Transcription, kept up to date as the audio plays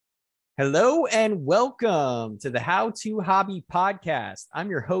Hello and welcome to the How to Hobby Podcast. I'm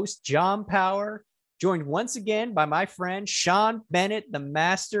your host, John Power, joined once again by my friend Sean Bennett, the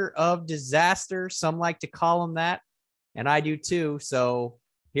master of disaster. Some like to call him that, and I do too. So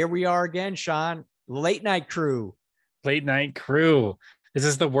here we are again, Sean, late night crew. Late night crew. This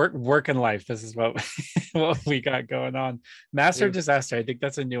is the working life. This is what what we got going on. Master of Disaster. I think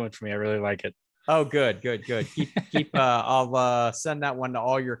that's a new one for me. I really like it. Oh, good. I'll send that one to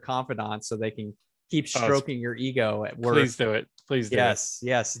all your confidants so they can keep stroking your ego at work. Please do it.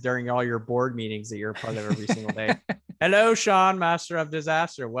 Yes. During all your board meetings that you're a part of every single day. Hello, Sean, Master of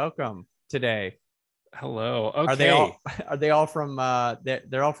Disaster. Welcome today. Hello. Okay. Are they all from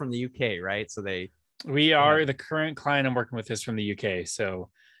they're all from the UK, right? So we are the current client I'm working with is from the UK.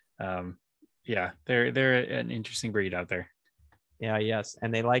 So they're an interesting breed out there. Yeah, yes.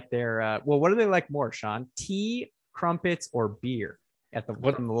 And they like their what do they like more, Sean? Tea, crumpets, or beer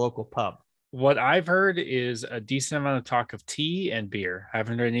from the local pub? What I've heard is a decent amount of talk of tea and beer. I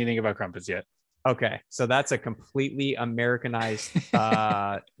haven't heard anything about crumpets yet. Okay. So that's a completely Americanized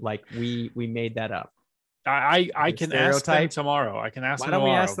like we made that up. I can ask them tomorrow. I can ask them tomorrow. Why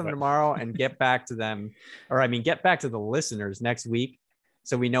don't we ask them tomorrow and get back to them, or get back to the listeners next week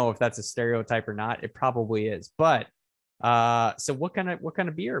so we know if that's a stereotype or not. It probably is. But so what kind of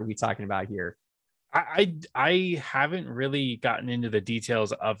beer are we talking about here? I haven't really gotten into the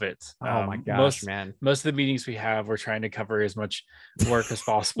details of it. Oh my gosh, man. Most of the meetings we have, we're trying to cover as much work as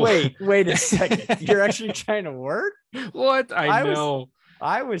possible. Wait a second. You're actually trying to work? What? I know.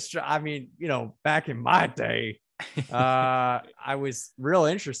 Back in my day, I was real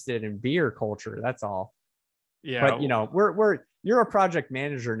interested in beer culture. That's all. Yeah. But you're a project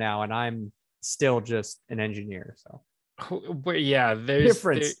manager now, and I'm still just an engineer. So. But yeah, there's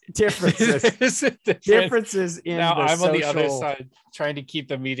differences in now the I'm social... on the other side trying to keep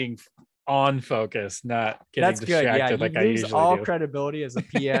the meeting on focus, not getting That's distracted. Good. Yeah, like you I lose usually all do. credibility as a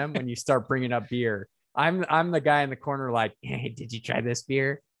PM when you start bringing up beer. I'm the guy in the corner like, hey, did you try this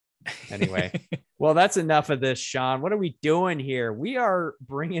beer? Anyway, well, that's enough of this, Sean. What are we doing here? We are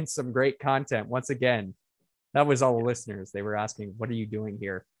bringing some great content once again. That was all the listeners. They were asking, what are you doing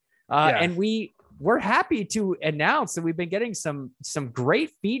here? And we're happy to announce that we've been getting some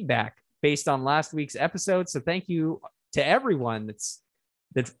great feedback based on last week's episode. So thank you to everyone that's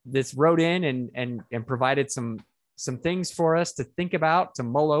wrote in and provided some things for us to think about, to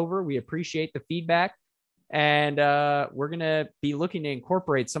mull over. We appreciate the feedback. And we're going to be looking to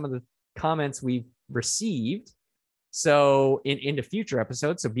incorporate some of the comments we've received into future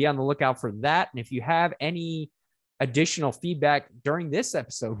episodes. So be on the lookout for that. And if you have any additional feedback during this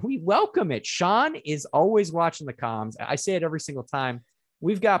episode, we welcome it. Sean is always watching the comms. I say it every single time.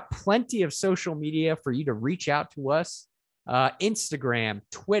 We've got plenty of social media for you to reach out to us. Instagram,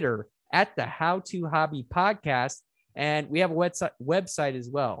 Twitter, at the How to Hobby Podcast. And we have a website as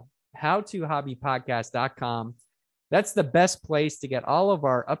well, howtohobbypodcast.com. That's the best place to get all of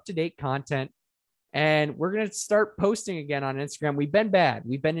our up-to-date content. And we're going to start posting again on Instagram. We've been bad.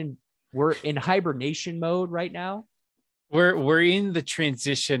 We're in hibernation mode right now. We're in the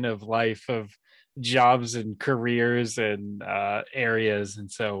transition of life, of jobs and careers and areas,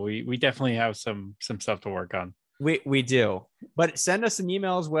 and so we definitely have some stuff to work on. We do, but send us an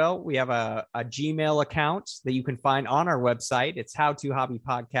email as well. We have a Gmail account that you can find on our website. It's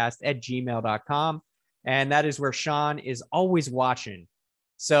howtohobbypodcast@gmail.com, and that is where Sean is always watching.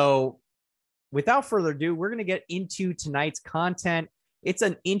 So without further ado, we're going to get into tonight's content. It's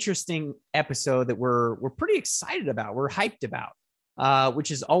an interesting episode that we're pretty excited about. We're hyped about, which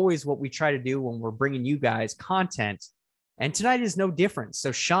is always what we try to do when we're bringing you guys content. And tonight is no different.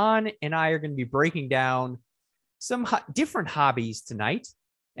 So Sean and I are going to be breaking down some different hobbies tonight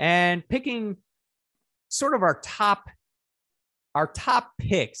and picking sort of our top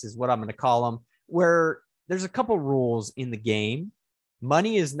picks is what I'm going to call them, where there's a couple rules in the game.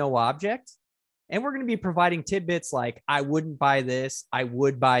 Money is no object. And we're going to be providing tidbits like, I wouldn't buy this, I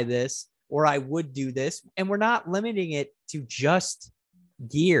would buy this, or I would do this. And we're not limiting it to just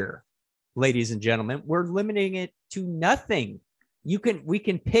gear, ladies and gentlemen. We're limiting it to nothing. We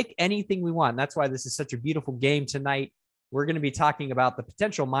can pick anything we want. And that's why this is such a beautiful game tonight. We're going to be talking about the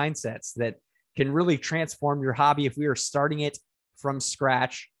potential mindsets that can really transform your hobby if we are starting it from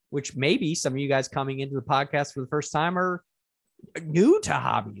scratch, which maybe some of you guys coming into the podcast for the first time are new to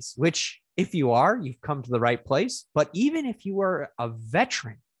hobbies, which if you are, you've come to the right place. But even if you are a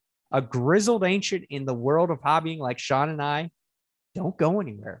veteran, a grizzled ancient in the world of hobbying like Sean and I, don't go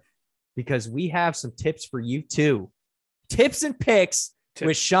anywhere because we have some tips for you too. Tips and picks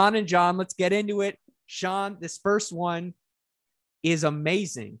with Sean and John. Let's get into it. Sean, this first one is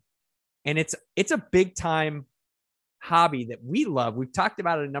amazing. And it's a big time hobby that we love. We've talked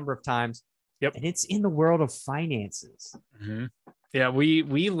about it a number of times. Yep. And it's in the world of finances. Mm-hmm. Yeah,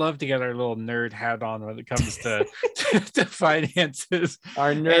 we love to get our little nerd hat on when it comes to to finances.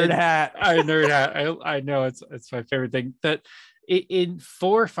 Our nerd hat. Our nerd hat. I know it's my favorite thing. That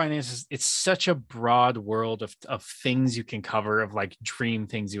for finances, it's such a broad world of things you can cover, of like dream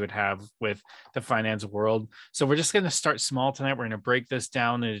things you would have with the finance world. So we're just going to start small tonight. We're going to break this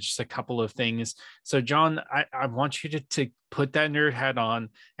down into just a couple of things. So John, I want you to put that nerd hat on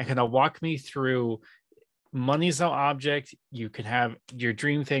and kind of walk me through. Money's no object. You can have your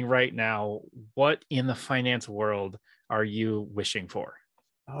dream thing right now. What in the finance world are you wishing for?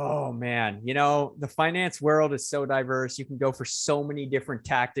 Oh man, the finance world is so diverse. You can go for so many different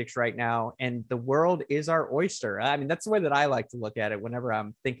tactics right now, and the world is our oyster. I mean, that's the way that I like to look at it whenever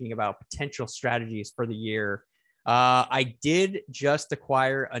I'm thinking about potential strategies for the year. I did just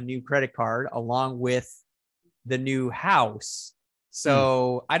acquire a new credit card along with the new house.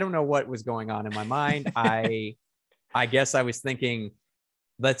 So I don't know what was going on in my mind. I guess I was thinking,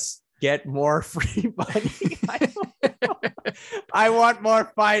 let's get more free money. I want more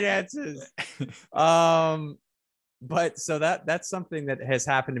finances. But so that's something that has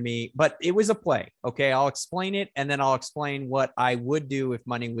happened to me, but it was a play. Okay. I'll explain it. And then I'll explain what I would do if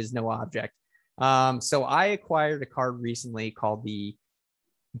money was no object. So I acquired a card recently called the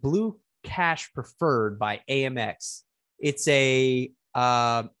Blue Cash Preferred by Amex. It's an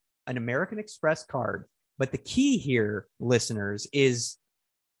American Express card, but the key here, listeners, is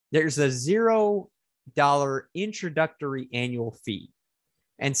there's a $0 introductory annual fee.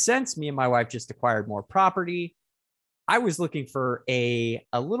 And since me and my wife just acquired more property, I was looking for a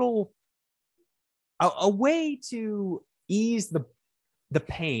way to ease the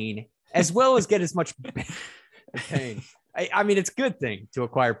pain as well as get as much pain. I mean, it's a good thing to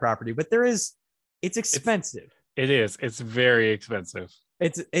acquire property, but it's expensive. It is. It's very expensive.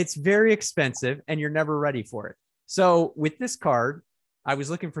 It's very expensive, and you're never ready for it. So with this card, I was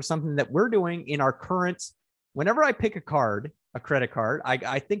looking for something that we're doing in our current. Whenever I pick a credit card,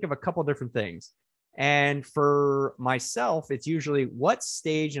 I think of a couple different things. And for myself, it's usually what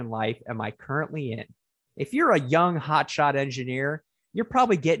stage in life am I currently in? If you're a young hotshot engineer, you're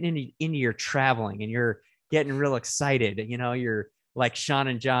probably getting into your traveling and you're getting real excited. You're like Sean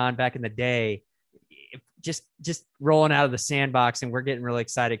and John back in the day, just rolling out of the sandbox, and we're getting really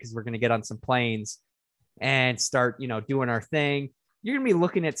excited because we're going to get on some planes and start, doing our thing. You're going to be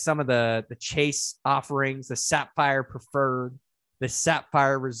looking at some of the Chase offerings, the Sapphire Preferred, the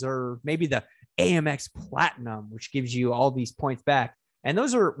Sapphire Reserve, maybe the Amex Platinum, which gives you all these points back. And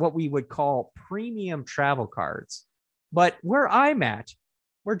those are what we would call premium travel cards. But where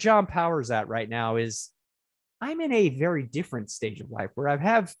John Power's at right now is I'm in a very different stage of life where I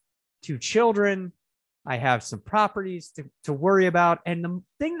have 2 children. I have some properties to worry about. And the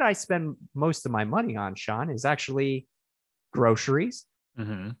thing that I spend most of my money on, Sean, is actually groceries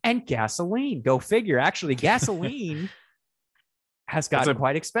and gasoline. Go figure. Actually, gasoline has gotten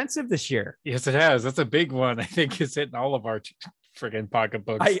quite expensive this year. Yes, it has. That's a big one. I think it's hitting all of our friggin'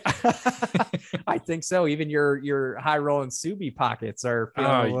 pocketbooks. I think so. Even your high rolling Subi pockets are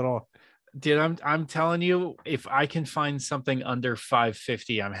feeling a little. Dude, I'm telling you, if I can find something under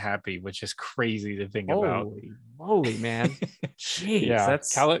 $5.50, I'm happy, which is crazy to think about. Holy moly, man. Jeez, yeah,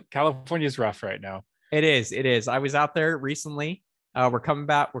 California's rough right now. It is. I was out there recently. We're coming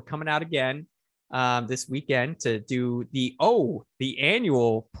out again this weekend to do the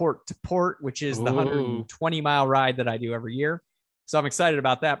annual port to port, which is the 120-mile ride that I do every year. So I'm excited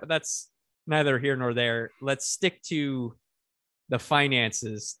about that, but that's neither here nor there. Let's stick to the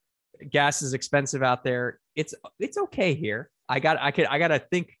finances. Gas is expensive out there. It's okay here. I gotta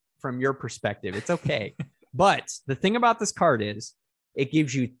think from your perspective. It's okay. But the thing about this card is it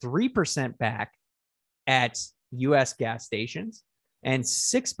gives you 3% back at US gas stations and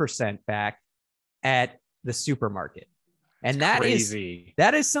 6% back at the supermarket. And that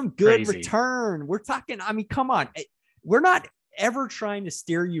is some good return. We're talking, I mean, come on. We're not ever trying to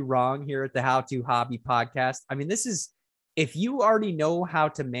steer you wrong here at the How to Hobby podcast. I mean, this is, if you already know how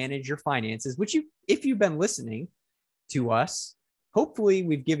to manage your finances, if you've been listening to us, hopefully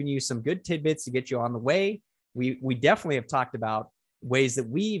we've given you some good tidbits to get you on the way. We definitely have talked about ways that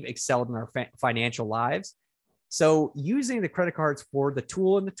we've excelled in our financial lives. So using the credit cards for the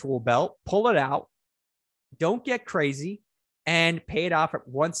tool in the tool belt, pull it out, don't get crazy, and pay it off at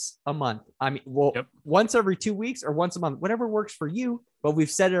once a month. I mean, once every 2 weeks or once a month, whatever works for you, but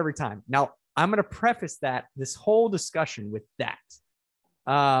we've said it every time. Now, I'm going to preface this whole discussion with that.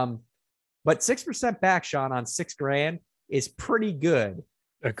 But 6% back, Sean, on $6,000 is pretty good.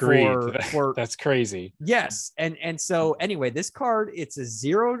 Agreed. For That's crazy. yes. And so anyway, this card, it's a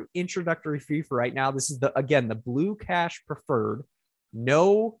zero introductory fee for right now. This is the Blue Cash Preferred.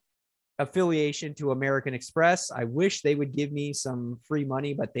 No affiliation to American Express. I wish they would give me some free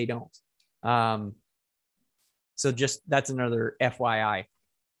money, but they don't. So just that's another FYI.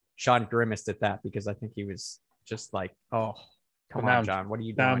 Sean grimaced at that because I think he was just like, oh, come on, John, what are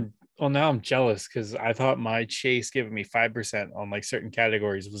you doing? Now I'm jealous because I thought my Chase giving me 5% on like certain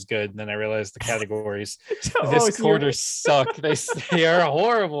categories was good. And then I realized the categories this quarter suck. They are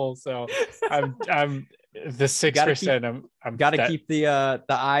horrible. So I'm the 6%. I'm got to keep the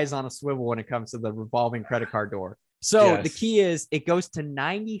eyes on a swivel when it comes to the revolving credit card door. So yes. The key is it goes to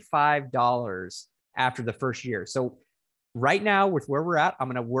 $95 after the first year. So right now with where we're at, I'm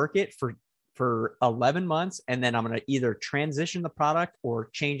going to work it for 11 months. And then I'm going to either transition the product or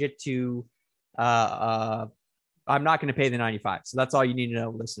change it to, I'm not going to pay the 95. So that's all you need to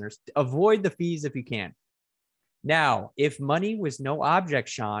know, listeners. Avoid the fees if you can. Now, if money was no object,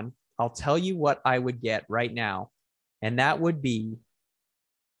 Sean, I'll tell you what I would get right now. And that would be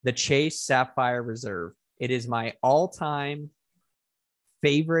the Chase Sapphire Reserve. It is my all-time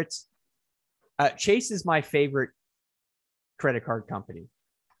favorite. Chase is my favorite credit card company.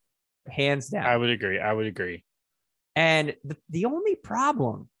 Hands down. I would agree. And the only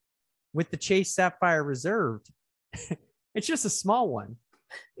problem with the Chase Sapphire Reserve, it's just a small one,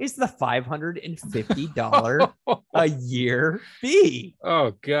 is the $550 a year fee.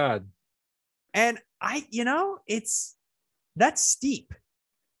 Oh God. And that's steep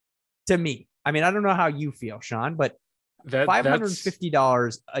to me. I mean, I don't know how you feel, Sean, but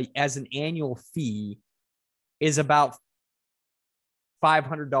 $550 as an annual fee is about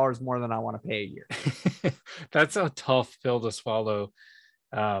 $500 more than I want to pay a year. That's a tough pill to swallow.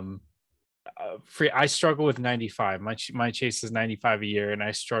 I struggle with 95. My Chase is 95 a year, and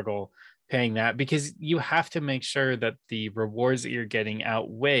I struggle paying that because you have to make sure that the rewards that you're getting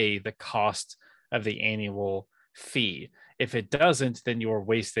outweigh the cost of the annual fee. If it doesn't, then you're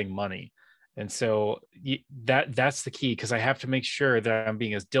wasting money. And so that's the key, because I have to make sure that I'm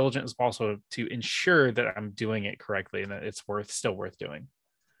being as diligent as possible to ensure that I'm doing it correctly and that it's still worth doing.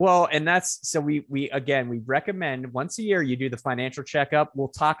 Well, and we recommend once a year you do the financial checkup. We'll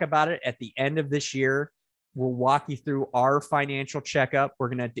talk about it at the end of this year. We'll walk you through our financial checkup.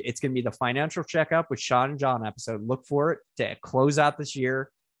 It's going to be the financial checkup with Sean and John episode. Look for it to close out this year.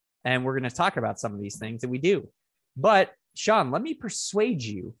 And we're going to talk about some of these things that we do. But Sean, let me persuade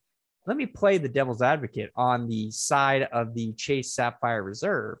you. Let me play the devil's advocate on the side of the Chase Sapphire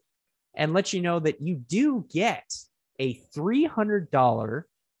Reserve and let you know that you do get a $300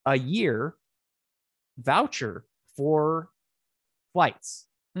 a year voucher for flights.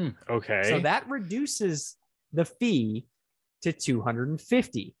 Okay. So that reduces the fee to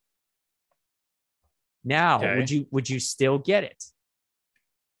 $250. Now, would you still get it?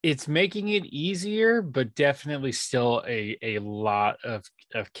 It's making it easier, but definitely still a lot of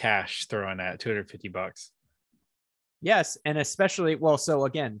cash thrown at $250. Yes, and especially so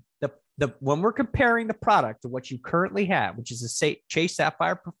again, the when we're comparing the product to what you currently have, which is a Chase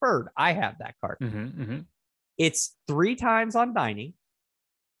Sapphire Preferred, I have that card. It's 3 times on dining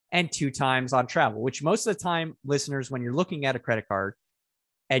and 2 times on travel, which most of the time, listeners, when you're looking at a credit card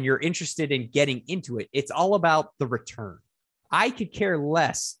and you're interested in getting into it, it's all about the return. I could care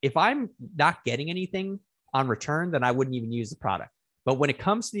less if I'm not getting anything on return, then I wouldn't even use the product. But when it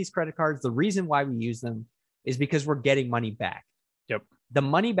comes to these credit cards, the reason why we use them is because we're getting money back. Yep. The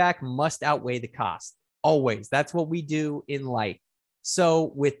money back must outweigh the cost. Always. That's what we do in life.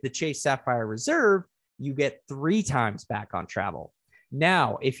 So with the Chase Sapphire Reserve, you get 3 times back on travel.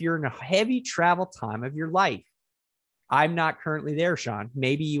 Now, if you're in a heavy travel time of your life, I'm not currently there, Sean.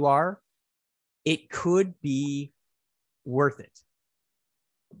 Maybe you are. It could be worth it.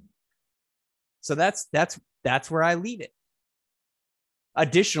 So that's where I leave it.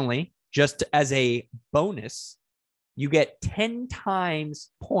 Additionally, just as a bonus, you get 10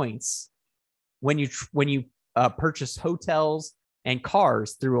 times points when you purchase hotels and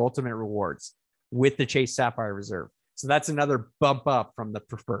cars through Ultimate Rewards with the Chase Sapphire Reserve. So that's another bump up from the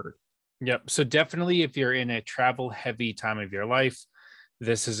Preferred. Yep. So definitely, if you're in a travel heavy time of your life,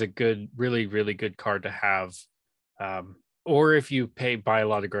 this is a good, really, really good card to have. Or if you buy a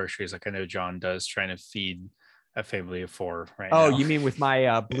lot of groceries, like I know John does, trying to feed a family of 4 right now. Oh, you mean with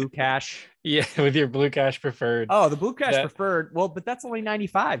my Blue Cash? Yeah, with your Blue Cash Preferred. Oh, the Blue Cash Preferred. Well, but that's only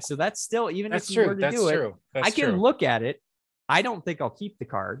 95. So that's still, even if you were to do it, I can look at it. I don't think I'll keep the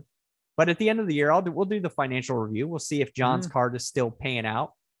card. But at the end of the year, we'll do the financial review. We'll see if John's card is still paying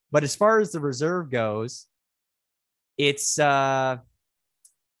out. But as far as the reserve goes, it's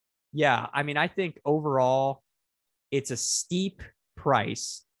Yeah. I mean, I think overall it's a steep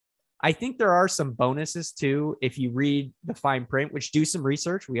price. I think there are some bonuses too. If you read the fine print, which do some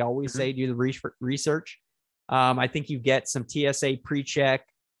research, we always say do the research. I think you get some TSA pre-check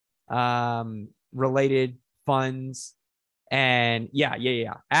related funds. And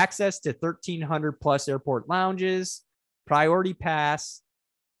yeah. Access to 1,300 plus airport lounges, priority pass.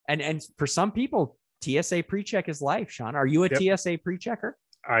 And for some people, TSA pre-check is life, Sean. Are you a TSA pre-checker?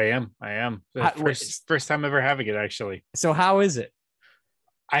 I am. First time ever having it, actually. So how is it?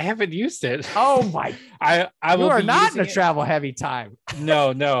 I haven't used it. Oh my! I you are not in a travel heavy time.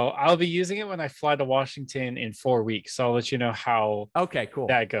 No. I'll be using it when I fly to Washington in 4 weeks. So I'll let you know how cool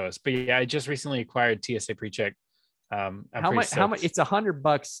that goes. But yeah, I just recently acquired TSA PreCheck. How much? It's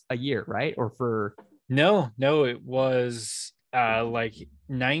 $100 a year, right? Or for no, it was like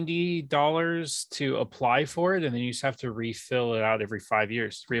 $90 to apply for it, and then you just have to refill it out every 5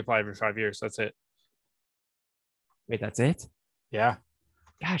 years. Reapply every 5 years. That's it. Wait, that's it? Yeah.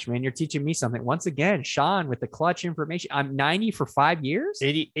 Gosh, man, you're teaching me something. Once again, Sean with the clutch information. I'm 90 for 5 years.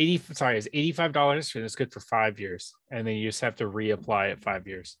 It's $85 and it's good for 5 years. And then you just have to reapply it 5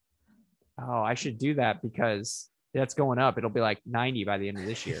 years. Oh, I should do that because that's going up. It'll be like 90 by the end of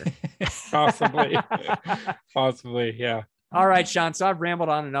this year. Possibly. Possibly, yeah. All right, Sean. So I've rambled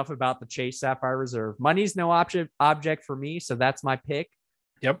on enough about the Chase Sapphire Reserve. Money's no object for me, so that's my pick.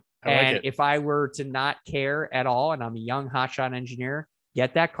 Yep. And if I were to not care at all, and I'm a young hotshot engineer,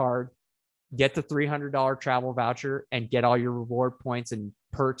 get that card, get the $300 travel voucher, and get all your reward points and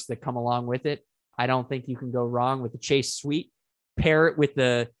perks that come along with it. I don't think you can go wrong with the Chase Suite. Pair it with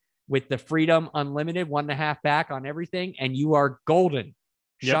the Freedom Unlimited 1.5 back on everything, and you are golden.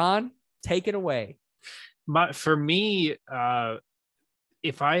 Yep. Sean, take it away. For me,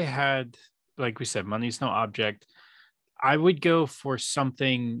 if I had, like we said, money's no object, I would go for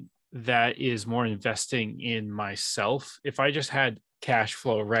something that is more investing in myself. If I just had cash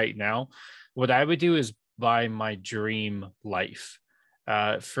flow right now, what I would do is buy my dream life.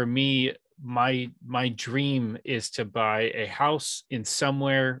 For me, my dream is to buy a house in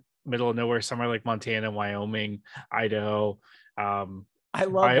somewhere middle of nowhere, somewhere like Montana, Wyoming, Idaho. I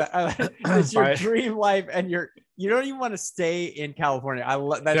love that. It's your dream life, and you don't even want to stay in California.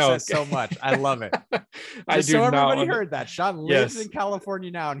 That says so much. I love it. So everybody heard that. Sean lives in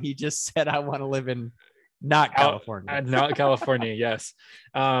California now, and he just said, "I want to live in not California." Not California. Yes.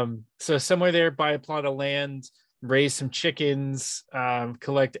 So somewhere there, buy a plot of land, raise some chickens,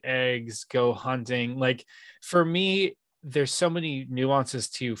 collect eggs, go hunting. Like for me, there's so many nuances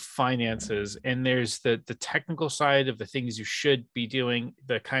to finances, and there's the technical side of the things you should be doing,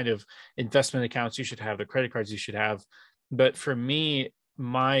 the kind of investment accounts you should have, the credit cards you should have. But for me,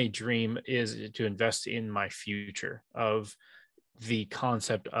 my dream is to invest in my future, of the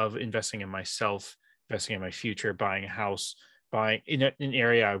concept of investing in myself, investing in my future, buying a house, buying in an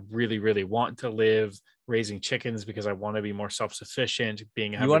area I really, really want to live, raising chickens because I want to be more self-sufficient,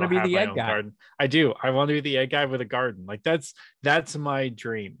 you want to be the egg guy. Garden. I do. I want to be the egg guy with a garden. Like that's my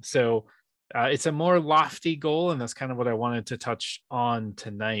dream. So it's a more lofty goal, and that's kind of what I wanted to touch on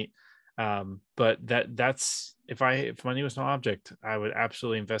tonight. But that's if money was no object, I would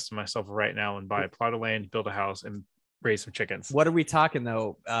absolutely invest in myself right now and buy a plot of land, build a house, and raise some chickens. What are we talking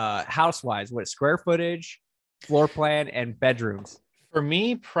though? House wise, what square footage, floor plan, and bedrooms? For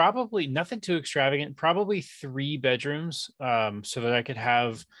me, probably nothing too extravagant, probably 3 bedrooms, so that I could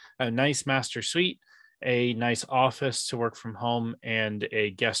have a nice master suite, a nice office to work from home, and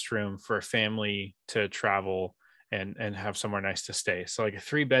a guest room for a family to travel and have somewhere nice to stay. So like a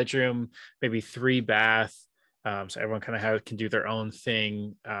 3-bedroom, maybe 3 bath. So everyone kind of can do their own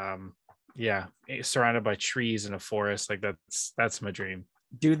thing. Surrounded by trees in a forest. Like that's my dream.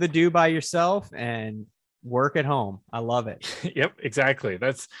 Do by yourself and work at home. I love it. Yep, exactly.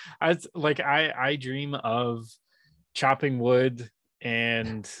 That's like I dream of chopping wood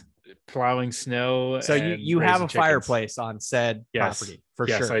and plowing snow. So you have a fireplace on said property for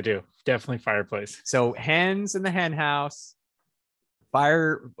sure. Yes, I do. Definitely fireplace. So hens in the hen house,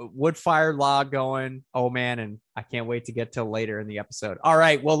 wood fire log going. Oh man, and I can't wait to get till later in the episode. All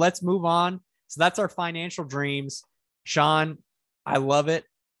right, well, let's move on. So that's our financial dreams. Sean, I love it.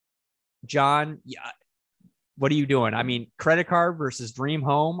 John, what are you doing? I mean, credit card versus dream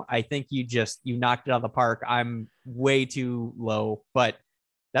home. I think you knocked it out of the park. I'm way too low, but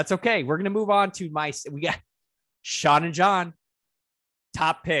that's okay. We're going to move on to we got Sean and John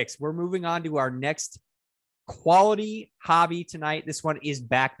top picks. We're moving on to our next quality hobby tonight. This one is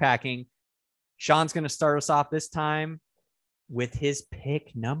backpacking. Sean's going to start us off this time with his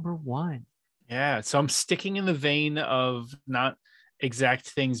pick number 1. Yeah. So I'm sticking in the vein of not exact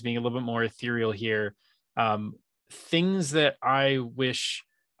things being a little bit more ethereal here. Things that I wish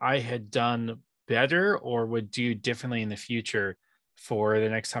I had done better or would do differently in the future for the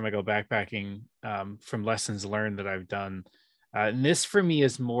next time I go backpacking, from lessons learned that I've done. And this for me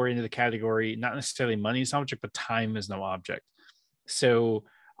is more into the category, not necessarily money is no object, but time is no object. So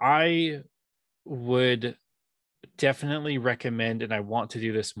I would definitely recommend, and I want to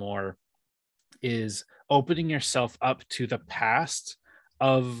do this more, is opening yourself up to the past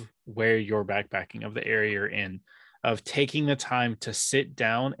of where you're backpacking, of the area you're in, of taking the time to sit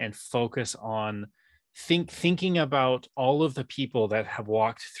down and focus on thinking about all of the people that have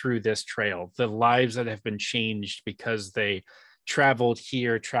walked through this trail, the lives that have been changed because they traveled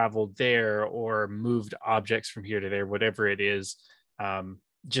here, traveled there, or moved objects from here to there, whatever it is.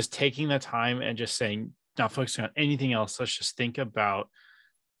 Just taking the time and just saying, not focusing on anything else. Let's just think about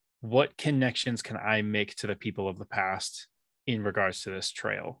what connections can I make to the people of the past in regards to this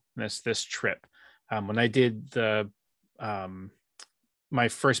trail, this trip. When I did my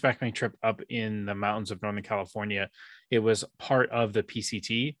first backpacking trip up in the mountains of Northern California, it was part of the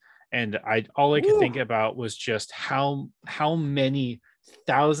PCT, and all I could think about was just how many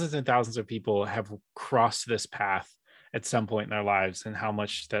thousands and thousands of people have crossed this path at some point in their lives, and how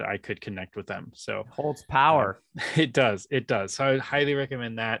much that I could connect with them. So it holds power. It does. So I would highly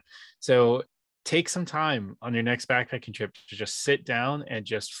recommend that. So take some time on your next backpacking trip to just sit down and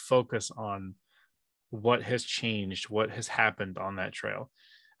just focus on what has changed, what has happened on that trail.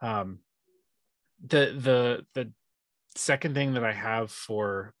 The second thing that I have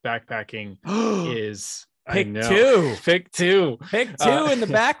for backpacking is pick two in the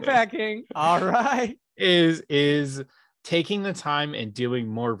backpacking. All right. Is taking the time and doing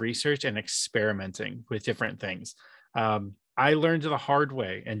more research and experimenting with different things. I learned the hard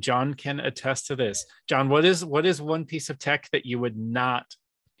way, and John can attest to this. John, what is one piece of tech that you would not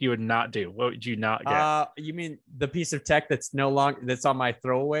do? What would you not get? You mean the piece of tech that's that's on my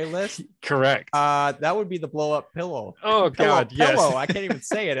throwaway list? Correct. That would be the blow up pillow. Oh God, yes. Pillow. I can't even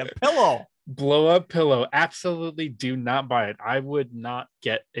say it. A pillow. Blow up pillow. Absolutely do not buy it. I would not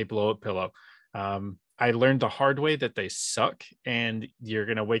get a blow up pillow. I learned the hard way that they suck, and you're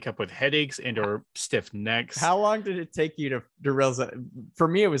gonna wake up with headaches and or stiff necks. How long did it take you to realize that? For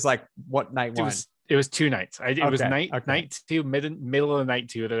me, it was like night one. It was 2 nights. It was night 2, middle of night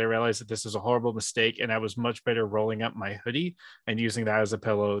 2 that I realized that this was a horrible mistake, and I was much better rolling up my hoodie and using that as a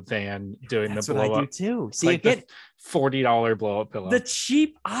pillow than doing the blow up. That's what I do too. See, like you get $40 blow up pillow. The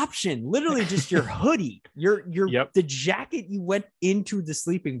cheap option, literally just your hoodie, the jacket you went into the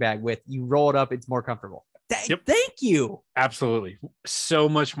sleeping bag with. You roll it up; it's more comfortable. Thank you. Absolutely, so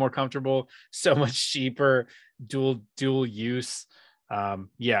much more comfortable, so much cheaper, dual use.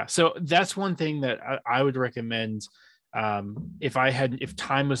 So that's one thing that I would recommend. If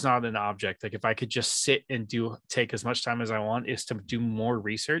time was not an object, like if I could just sit and take as much time as I want, is to do more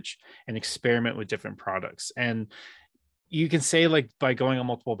research and experiment with different products. And you can say, like, by going on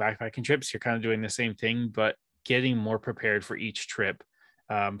multiple backpacking trips, you're kind of doing the same thing, but getting more prepared for each trip.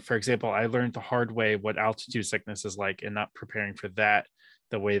 For example, I learned the hard way what altitude sickness is like, and not preparing for that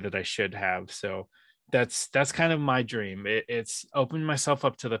the way that I should have. So that's kind of my dream. It's open myself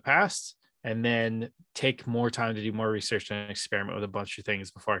up to the past, and then take more time to do more research and experiment with a bunch of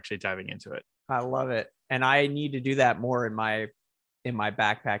things before actually diving into it. I love it. And I need to do that more in my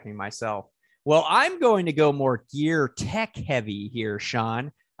backpacking myself. Well, I'm going to go more gear tech heavy here,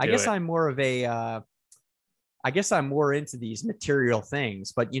 Sean. I guess I'm more into these material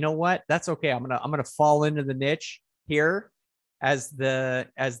things, but you know what? That's okay. I'm going to fall into the niche here as the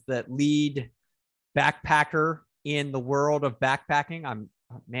lead backpacker in the world of backpacking.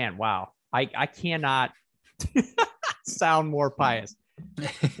 Wow. I cannot sound more pious.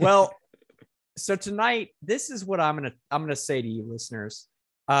 Well, so tonight, this is what I'm gonna say to you listeners.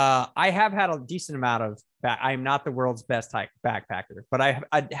 I have had a decent amount of I'm not the world's best backpacker, but I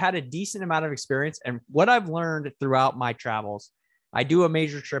had a decent amount of experience. And what I've learned throughout my travels, I do a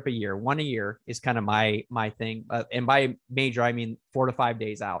major trip a year. One a year is kind of my thing. And by major, I mean 4 to 5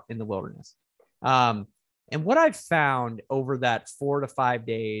 days out in the wilderness. And what I've found over that 4 to 5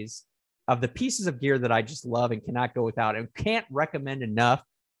 days of the pieces of gear that I just love and cannot go without and can't recommend enough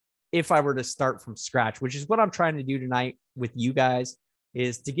if I were to start from scratch, which is what I'm trying to do tonight with you guys,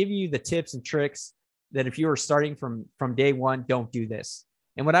 is to give you the tips and tricks that if you are starting from day one, don't do this.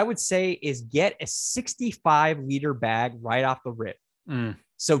 And what I would say is get a 65-liter bag right off the rip.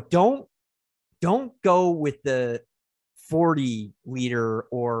 So don't go with the 40-liter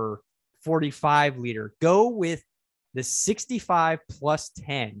or 45-liter. Go with the 65 plus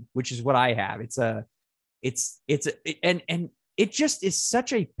 10, which is what I have. And it just is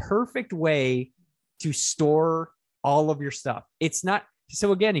such a perfect way to store all of your stuff. It's not,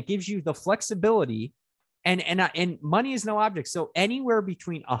 so again, it gives you the flexibility, and money is no object. So anywhere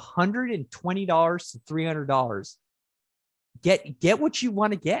between $120 to $300, get what you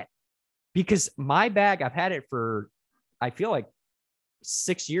want to get. Because my bag, I've had it for, I feel like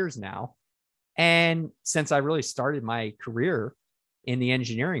 6 years now. And since I really started my career in the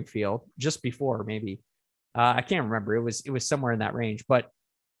engineering field, just before maybe, I can't remember. It was somewhere in that range, but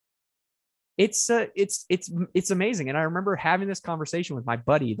it's amazing. And I remember having this conversation with my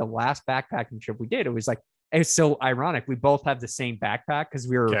buddy, the last backpacking trip we did. It was like, it's so ironic. We both have the same backpack because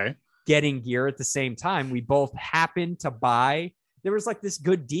we were getting gear at the same time. We both happened to buy, there was like this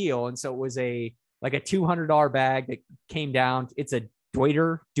good deal. And so it was like a $200 bag that came down. It's a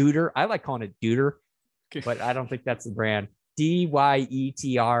Deuter. I like calling it Deuter, but I don't think that's the brand.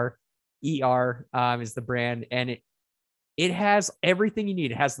 Dyetrer is the brand. And it has everything you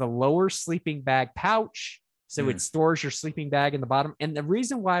need. It has the lower sleeping bag pouch. So it stores your sleeping bag in the bottom. And the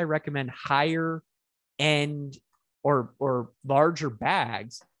reason why I recommend higher end or larger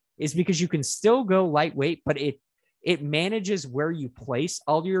bags is because you can still go lightweight, but it manages where you place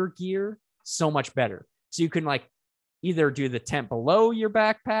all your gear so much better. So you can like either do the tent below your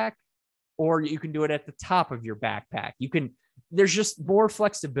backpack, or you can do it at the top of your backpack. There's just more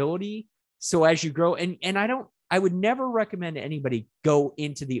flexibility. So as you grow, and I would never recommend anybody go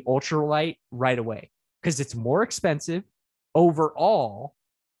into the ultralight right away because it's more expensive overall,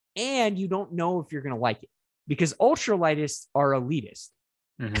 and you don't know if you're going to like it because ultralightists are elitist.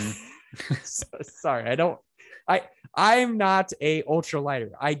 Sorry, I'm not a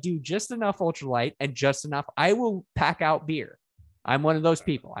ultralighter. I do just enough ultralight and just enough. I will pack out beer. I'm one of those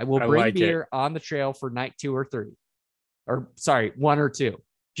people. I will bring beer on the trail for night 2 or 3, or sorry, 1 or 2,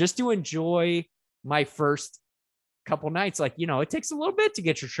 just to enjoy my first couple nights. Like, it takes a little bit to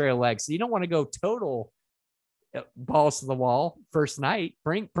get your trail legs. So you don't want to go total balls to the wall first night.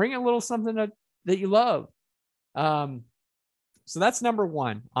 Bring a little something that you love. So that's number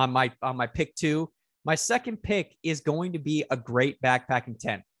 1 on my pick 2. My second pick is going to be a great backpacking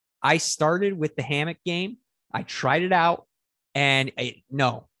tent. I started with the hammock game. I tried it out, and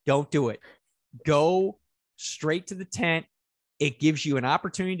no, don't do it. Go straight to the tent. It gives you an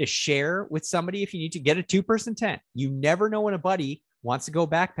opportunity to share with somebody if you need to. Get a 2-person tent. You never know when a buddy wants to go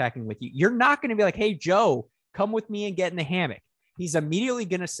backpacking with you. You're not going to be like, hey, Joe, come with me and get in the hammock. He's immediately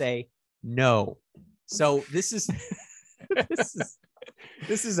going to say no. So this is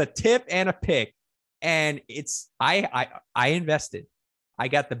this is a tip and a pick. And I invested. I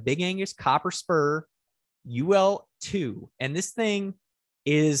got the Big Angus Copper Spur UL2. And this thing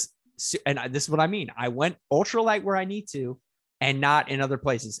is, and this is what I mean. I went ultralight where I need to and not in other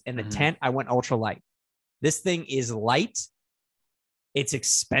places. In the tent, I went ultralight. This thing is light. It's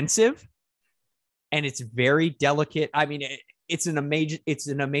expensive. And it's very delicate. I mean, it's an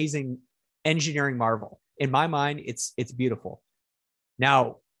amazing engineering marvel. In my mind, it's beautiful.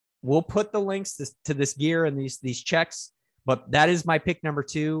 Now, we'll put the links to this gear and these checks, but that is my pick number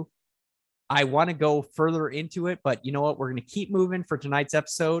 2. I want to go further into it, but you know what? We're going to keep moving for tonight's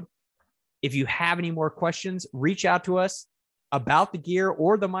episode. If you have any more questions, reach out to us about the gear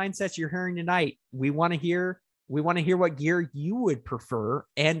or the mindsets you're hearing tonight. We want to hear what gear you would prefer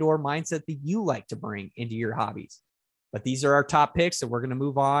and or mindset that you like to bring into your hobbies. But these are our top picks, so we're going to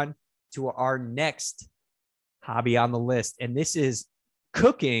move on to our next hobby on the list, and this is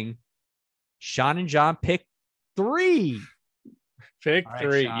cooking. Sean and John pick 3. Pick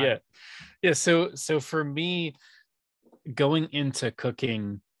 3. Sean. Yeah. So for me, going into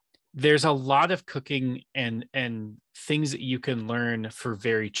cooking, there's a lot of cooking and things that you can learn for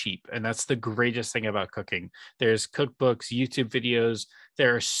very cheap. And that's the greatest thing about cooking. There's cookbooks, YouTube videos.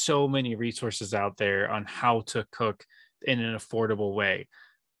 There are so many resources out there on how to cook in an affordable way.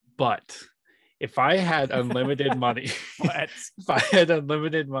 But if I had unlimited money,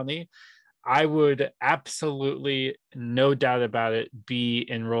 I would absolutely, no doubt about it, be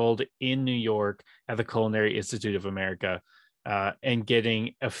enrolled in New York at the Culinary Institute of America and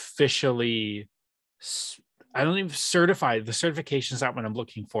getting officially, I don't even certified. The certification is not what I'm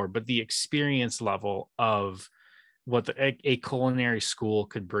looking for, but the experience level of what a culinary school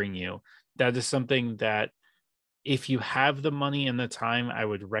could bring you. That is something that if you have the money and the time, I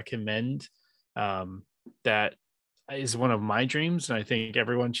would recommend. That is one of my dreams, and I think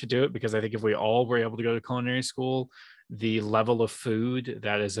everyone should do it, because I think if we all were able to go to culinary school, the level of food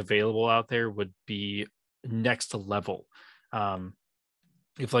that is available out there would be next level.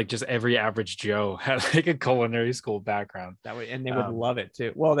 if like just every average Joe had like a culinary school background. That would, and they would love it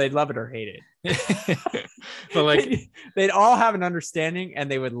too. Well, they'd love it or hate it. But like they'd all have an understanding,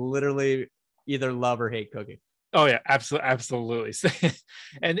 and they would literally either love or hate cooking. Oh yeah, absolutely.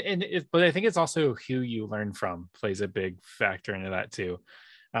 But I think it's also who you learn from plays a big factor into that too.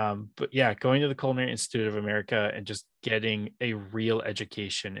 But yeah, going to the Culinary Institute of America and just getting a real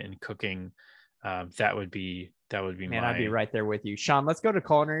education in cooking, that would be Man, I'd be right there with you, Sean. Let's go to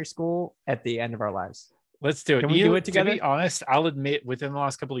culinary school at the end of our lives. Let's do it. Can we do it together? To be honest, I'll admit within the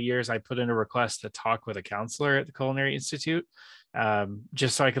last couple of years, I put in a request to talk with a counselor at the Culinary Institute,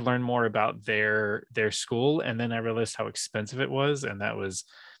 just so I could learn more about their school. And then I realized how expensive it was, and that was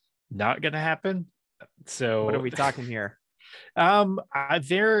not going to happen. So what are we talking here?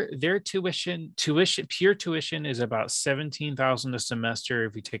 Their tuition, pure tuition is about $17,000 a semester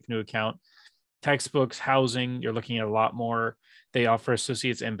if you take into account textbooks, housing. You're looking at a lot more. They offer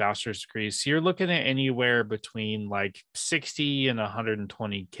associates and bachelor's degrees, so you're looking at anywhere between like 60 and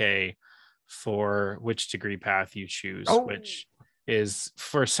 120K for which degree path you choose, which is,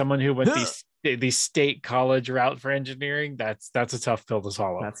 for someone who went the state college route for engineering, that's a tough pill to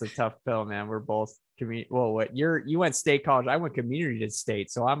swallow. That's a tough pill, man. We're both you went state college, I went community to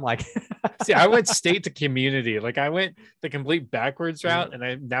state, so I'm like See, I went state to community. Like I went the complete backwards route,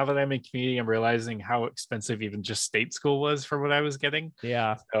 and now that I'm in community, I'm realizing how expensive even just state school was for what I was getting.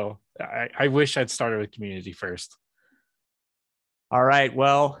 Yeah, so I wish I'd started with community first. All right,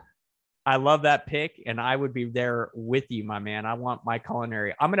 well, I love that pick, and I would be there with you, my man. I want my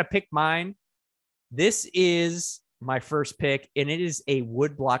culinary. I'm gonna pick mine. This is my first pick, and it is a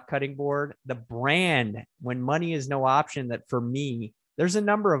wood block cutting board. The brand, When Money Is No Option, that for me, there's a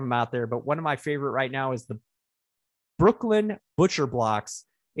number of them out there, but one of my favorite right now is the Brooklyn Butcher Blocks.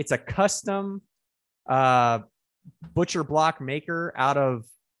 It's a custom butcher block maker out of,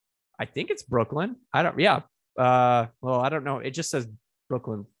 I think it's Brooklyn. I don't know. It just says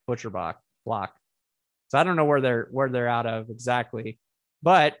Brooklyn Butcher Block. So I don't know where they're out of exactly,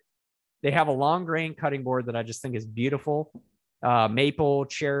 but they have a long grain cutting board that I just think is beautiful. Maple,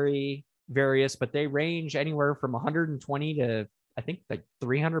 cherry, various, but they range anywhere from 120 to I think like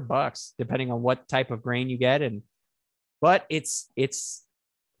 $300, depending on what type of grain you get. But it's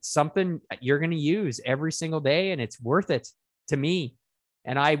something you're going to use every single day, and it's worth it to me.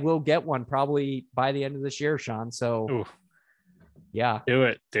 And I will get one probably by the end of this year, Sean. So ooh. Yeah, do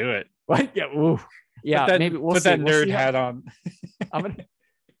it. Like, maybe we'll put see. That nerd hat on.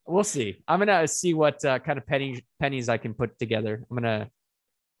 We'll see. I'm gonna see what kind of pennies I can put together. I'm gonna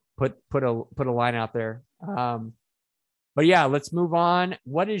put a line out there. But yeah, let's move on.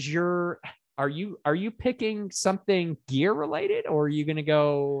 What is are you picking something gear related, or are you gonna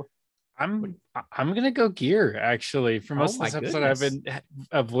go? I'm gonna go gear, actually. For most of this episode, I've been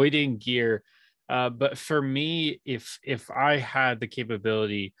avoiding gear. But for me, if I had the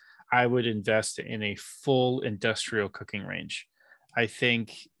capability, I would invest in a full industrial cooking range. I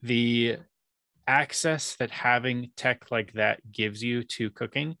think the access that having tech like that gives you to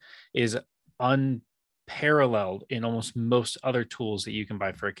cooking is unparalleled in almost most other tools that you can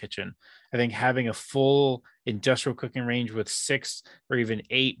buy for a kitchen. I think having a full industrial cooking range with 6 or even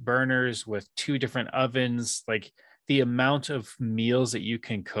 8 burners with 2 different ovens, like the amount of meals that you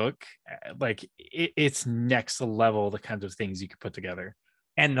can cook, like it's next level, the kinds of things you could put together.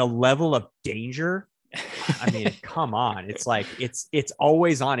 And the level of danger, I mean, come on. It's like, it's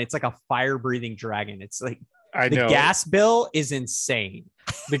always on. It's like a fire breathing dragon. It's like, the gas bill is insane.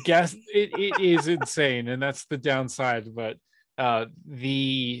 The gas, it is insane. And that's the downside. But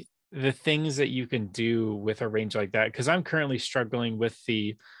the things that you can do with a range like that, because I'm currently struggling with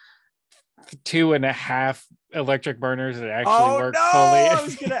the 2.5 electric burners that actually work fully. I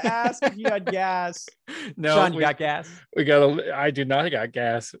was gonna ask if you had gas. No, Sean, you got gas? I do not got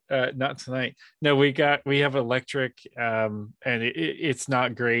gas. Not tonight. No, we have electric, and it's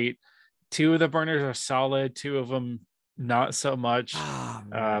not great. 2 of the burners are solid, 2 of them not so much.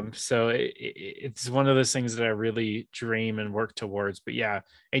 So it's one of those things that I really dream and work towards. But yeah,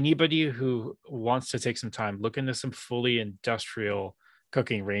 anybody who wants to take some time, look into some fully industrial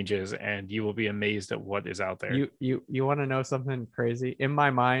cooking ranges, and you will be amazed at what is out there. You want to know something crazy? In my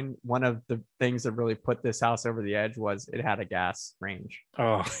mind, one of the things that really put this house over the edge was it had a gas range.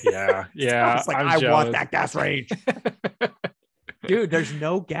 Oh yeah. Yeah. I want that gas range. Dude, there's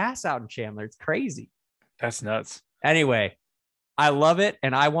no gas out in Chandler. It's crazy. That's nuts. Anyway, I love it,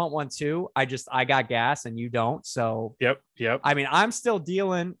 and I want one too. I got gas and you don't. So yep. I mean, I'm still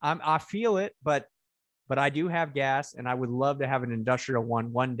dealing. I feel it, but I do have gas, and I would love to have an industrial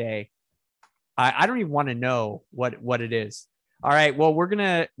one day. I don't even want to know what it is. All right. Well, we're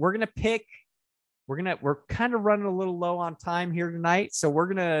kind of running a little low on time here tonight. So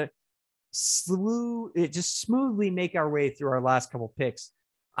we're going to just smoothly make our way through our last couple picks.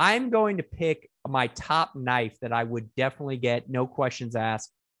 I'm going to pick my top knife that I would definitely get, no questions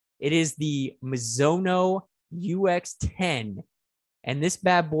asked. It is the Mizuno UX10, and this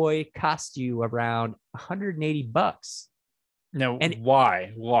bad boy costs you around $180. Now, and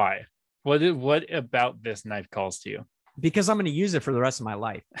why? What about this knife calls to you? Because I'm going to use it for the rest of my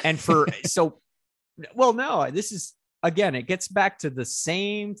life. And no, this is, again, it gets back to the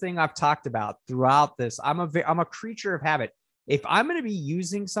same thing I've talked about throughout this. I'm a creature of habit. If I'm going to be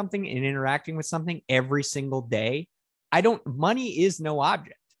using something and interacting with something every single day, money is no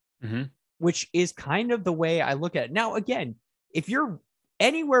object, which is kind of the way I look at it. Now, again, if you're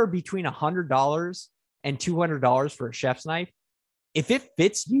anywhere between $100 and $200 for a chef's knife, if it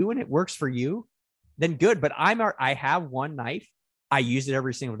fits you and it works for you, then good. But I have one knife. I use it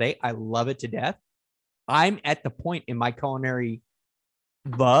every single day. I love it to death. I'm at the point in my culinary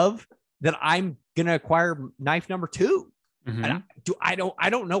love that I'm going to acquire knife number 2. And I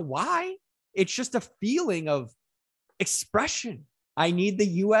don't know why. It's just a feeling of expression. I need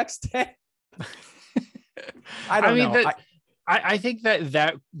the UX10. I know. I think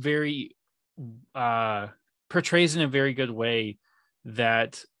that very portrays in a very good way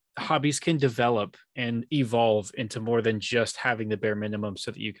that hobbies can develop and evolve into more than just having the bare minimum so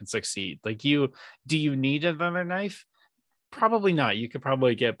that you can succeed. Like do you need another knife? Probably not. You could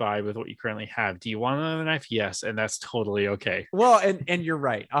probably get by with what you currently have. Do you want another knife? Yes. And that's totally okay. Well, and you're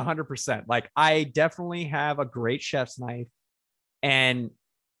right. 100%. Like I definitely have a great chef's knife, and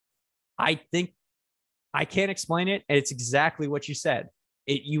I think I can't explain it. And it's exactly what you said.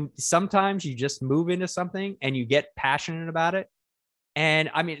 Sometimes you just move into something and you get passionate about it.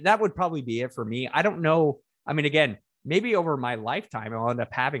 And I mean, that would probably be it for me. I don't know. I mean, again, maybe over my lifetime, I'll end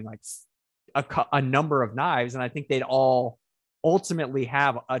up having like a number of knives, and I think they'd all ultimately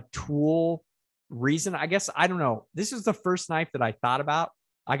have a tool reason. I guess, I don't know. This is the first knife that I thought about.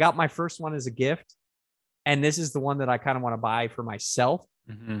 I got my first one as a gift, and this is the one that I kind of want to buy for myself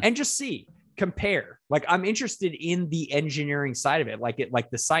and just compare. Like I'm interested in the engineering side of it,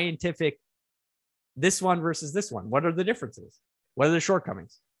 like the scientific, this one versus this one. What are the differences? What are the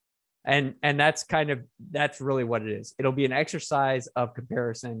shortcomings? And that's really what it is. It'll be an exercise of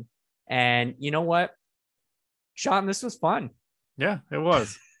comparison. And you know what, Sean, this was fun. Yeah, it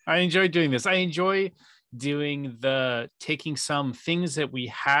was. I enjoyed doing this. I enjoy doing taking some things that we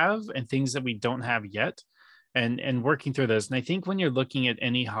have and things that we don't have yet and working through those. And I think when you're looking at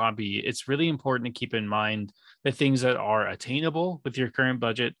any hobby, it's really important to keep in mind the things that are attainable with your current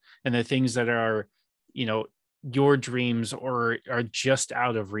budget and the things that are, your dreams or are just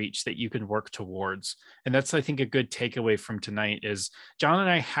out of reach that you can work towards. And that's, I think, a good takeaway from tonight is John and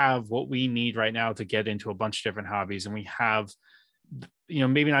I have what we need right now to get into a bunch of different hobbies. And we have,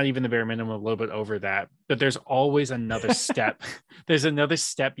 maybe not even the bare minimum, a little bit over that, but there's always another step. There's another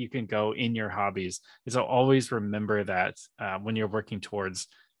step you can go in your hobbies. So always remember that when you're working towards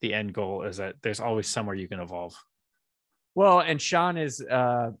the end goal, is that there's always somewhere you can evolve. Well, and Sean is,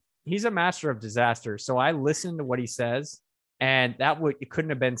 he's a master of disaster. So I listen to what he says, and it couldn't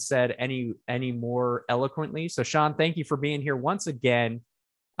have been said any more eloquently. So Sean, thank you for being here once again.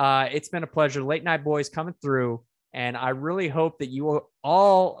 It's been a pleasure. Late Night Boys coming through, and I really hope that you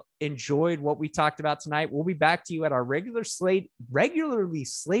all enjoyed what we talked about tonight. We'll be back to you at our regularly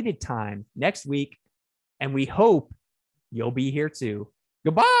slated time next week, and we hope you'll be here too.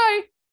 Goodbye.